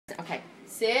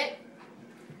sit.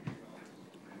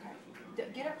 Okay,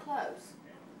 get her close.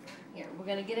 Here, we're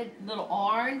going to get a little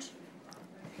orange.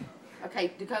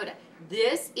 Okay, Dakota,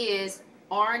 this is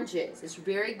oranges. It's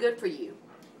very good for you.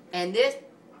 And this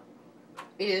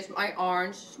is my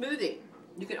orange smoothie.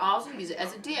 You can also use it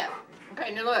as a dip.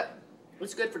 Okay, now look.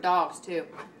 It's good for dogs, too.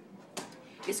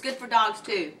 It's good for dogs,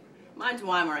 too. Mine's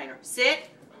Weimaraner. Sit.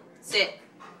 Sit.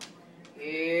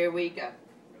 Here we go.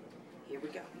 Here we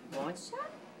go. One shot.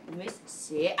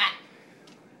 Sit. Ah.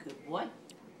 Good boy.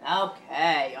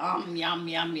 Okay. Yum, yum,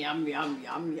 yum, yum, yum,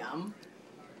 yum, yum.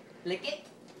 Lick it.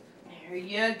 There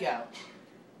you go.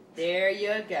 There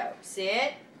you go.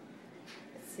 Sit.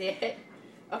 Sit.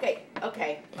 Okay,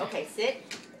 okay, okay, sit.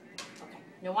 Okay,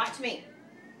 now watch me.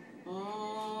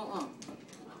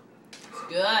 It's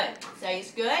good. Say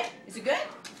it's good. Is it good?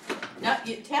 No,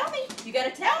 you tell me. You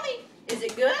gotta tell me. Is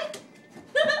it good?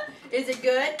 Is it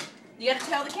good? You gotta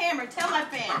tell the camera. Tell my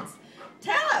fans.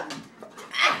 Tell them.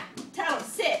 Ah, tell them.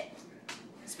 Sit.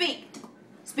 Speak.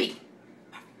 Speak.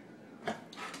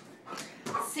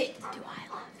 Sit. Do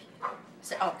I love you?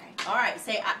 Say, okay. All right.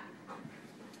 Say I.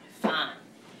 Fine.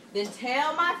 Then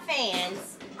tell my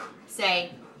fans.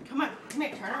 Say, come on, come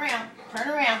here. Turn around. Turn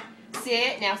around.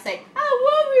 Sit. Now say, I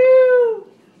love you.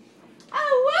 I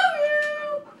love you.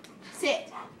 Sit.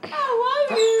 I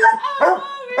love you. I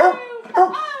love you.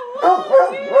 I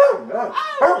love you. I love you.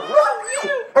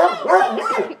 I love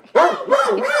you. I love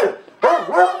you. I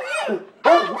love you.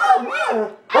 I love you.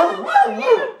 I love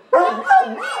you. I love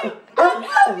you. I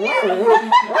love you.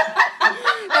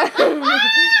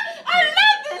 I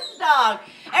love this dog.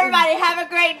 Everybody have a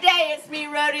great day. It's me,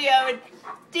 Rodeo, and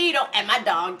Deedle, and my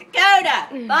dog, Dakota.